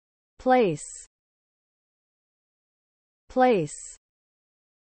place, place,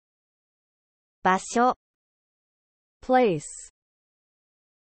 場所、place,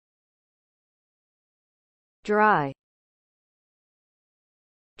 dry,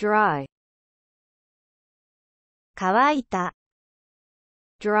 dry, 乾いた、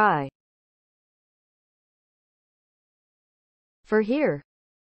dry, for here,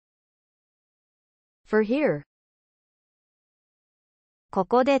 for here, こ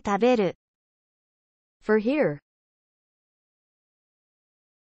こで食べる、for here,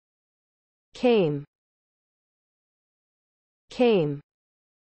 came, came,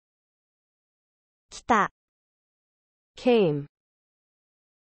 来た、came,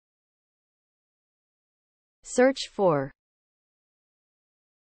 search for,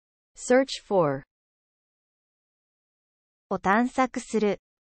 search for, を探索する、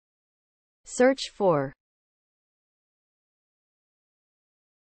search for,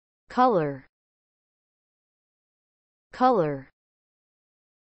 color, color,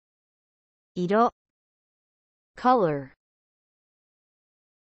 色、color,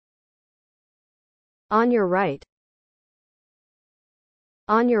 on your right,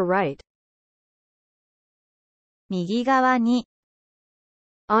 on your right, 右側に、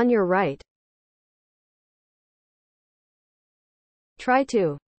on your right, try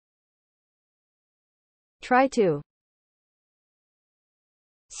to, try to,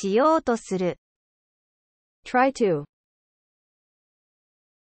 しようとする、try to,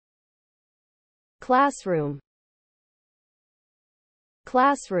 classroom,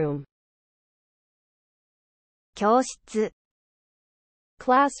 classroom, 教室、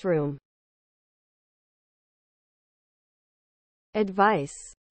classroom,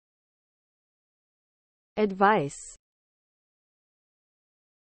 advice, advice,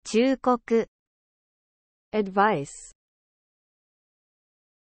 忠告、advice,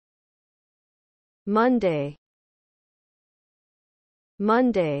 Monday,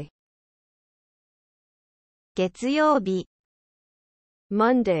 Monday, 月曜日、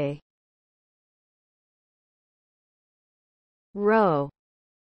Monday, row,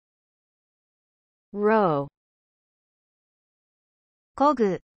 row, 漕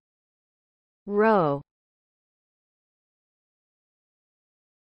ぐ、row,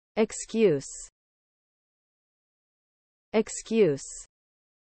 excuse, excuse,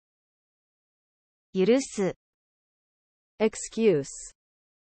 許す、excuse,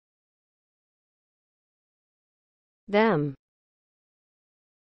 them,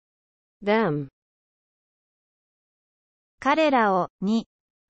 them, 彼らを、に、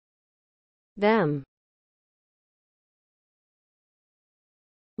them,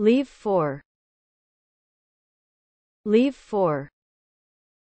 leave for, leave for,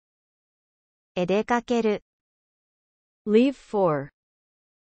 へ出かける、leave for,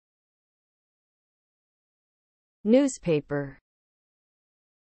 newspaper,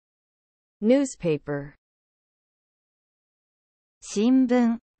 newspaper, 新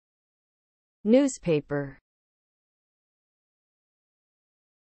聞、newspaper,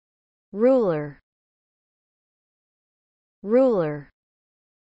 ruler, ruler,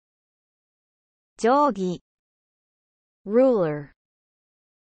 定規、ruler,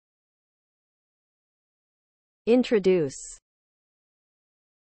 introduce,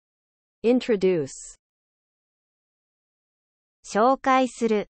 introduce, 紹介す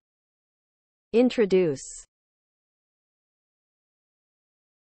る、introduce,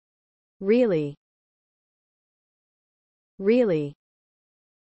 really, really,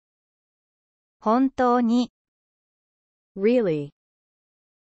 本当に、 really,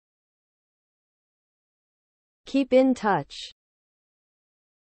 keep in touch,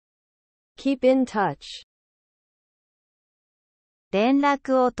 keep in touch, 連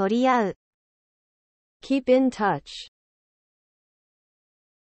絡を取り合う、 keep in touch,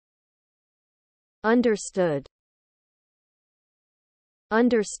 understood,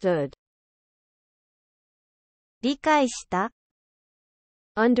 understood, 理解した、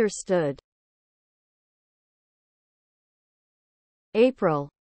 understood, April,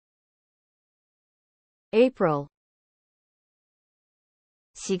 April,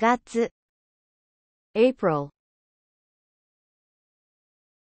 4月、 April,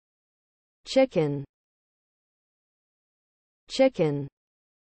 chicken, chicken,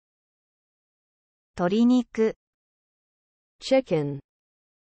 鶏肉、 chicken,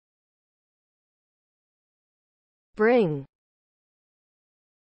 bring,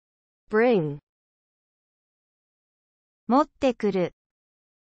 bring, 持ってくる、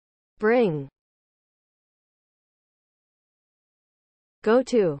 bring, go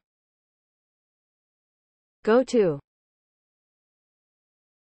to, go to,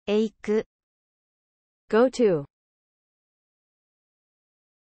 へ行く。Go to.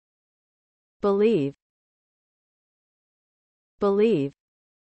 Believe. Believe.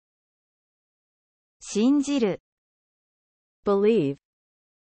 信じる。Believe.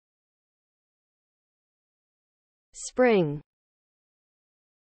 Spring.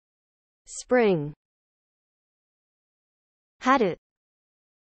 Spring. 春。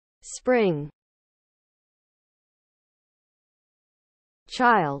Spring.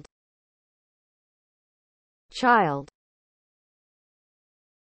 Child. Child.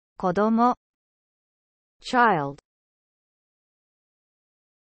 子供。Child.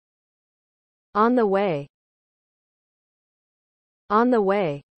 On the way. On the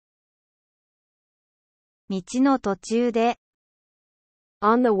way. 道の途中で。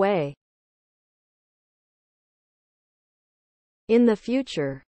On the way. In the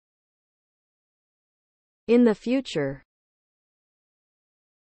future. In the future.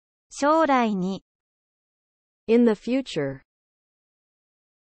 将来に。In the future.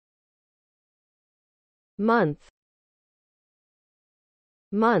 Month.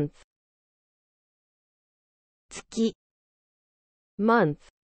 Month. 月。Month.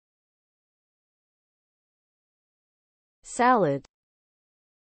 Salad.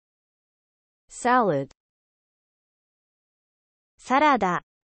 Salad. サラダ。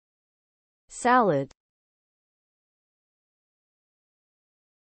Salad.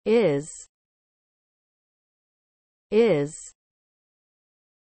 Is. Is.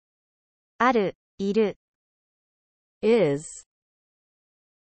 ある、いる。Is.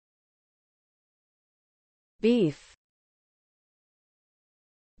 Beef.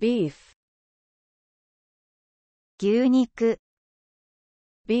 Beef. 牛肉。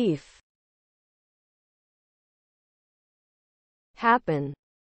Beef. Happen.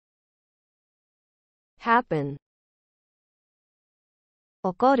 Happen.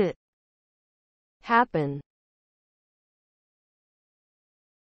 起こる。Happen.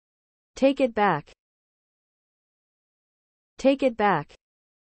 Take it back. Take it back.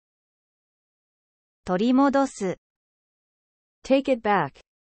 取り戻す。Take it back.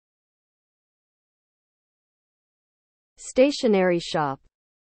 Stationery shop.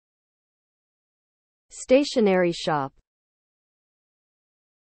 Stationery shop.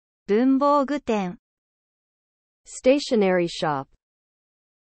 文房具店。Stationery shop.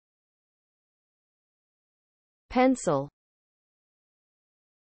 Pencil.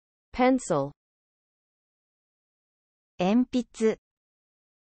 Pencil. 鉛筆。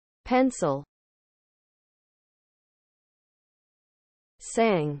Pencil.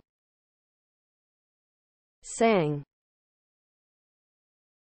 Sang. Sang.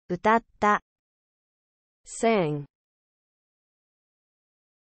 歌った。Sang.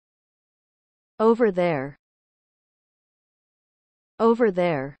 Over there. Over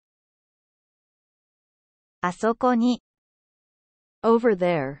there. あそこに。Over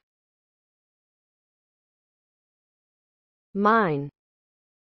there. Mine.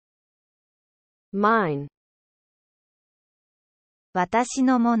 Mine. 私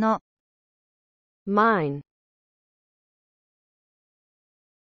のもの。Mine.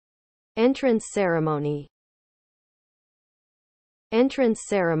 Entrance ceremony. Entrance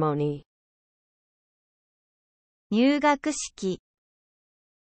ceremony. 入学式。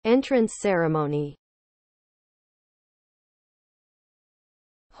Entrance ceremony.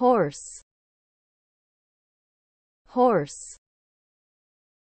 Horse. Horse.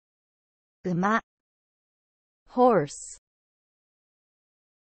 馬。Horse.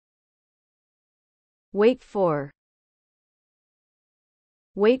 Wait for.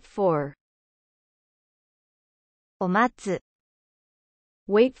 Wait for. お待つ。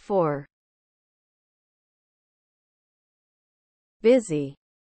Wait for. Busy.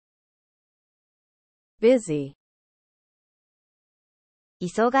 Busy.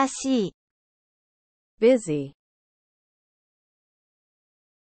 忙しい。Busy.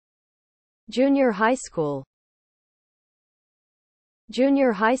 Junior high school.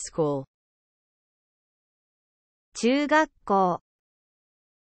 Junior high school. 中学校。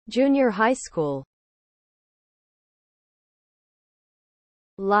Junior high school.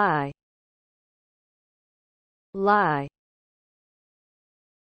 Lie. Lie.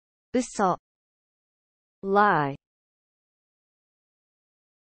 嘘。Lie.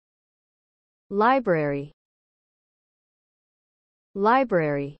 Library.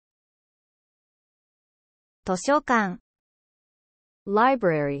 Library. 図書館。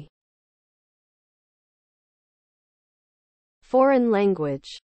Library. Foreign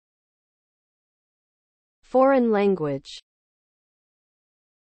language. Foreign language.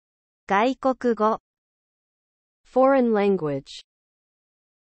 外国語。Foreign language.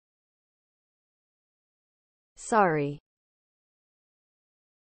 sorry,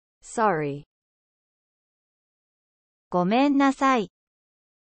 sorry, ごめんなさい。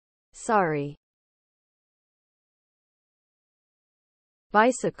sorry,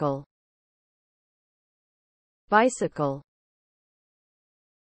 bicycle, bicycle,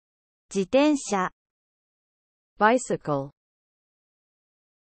 自転車。bicycle,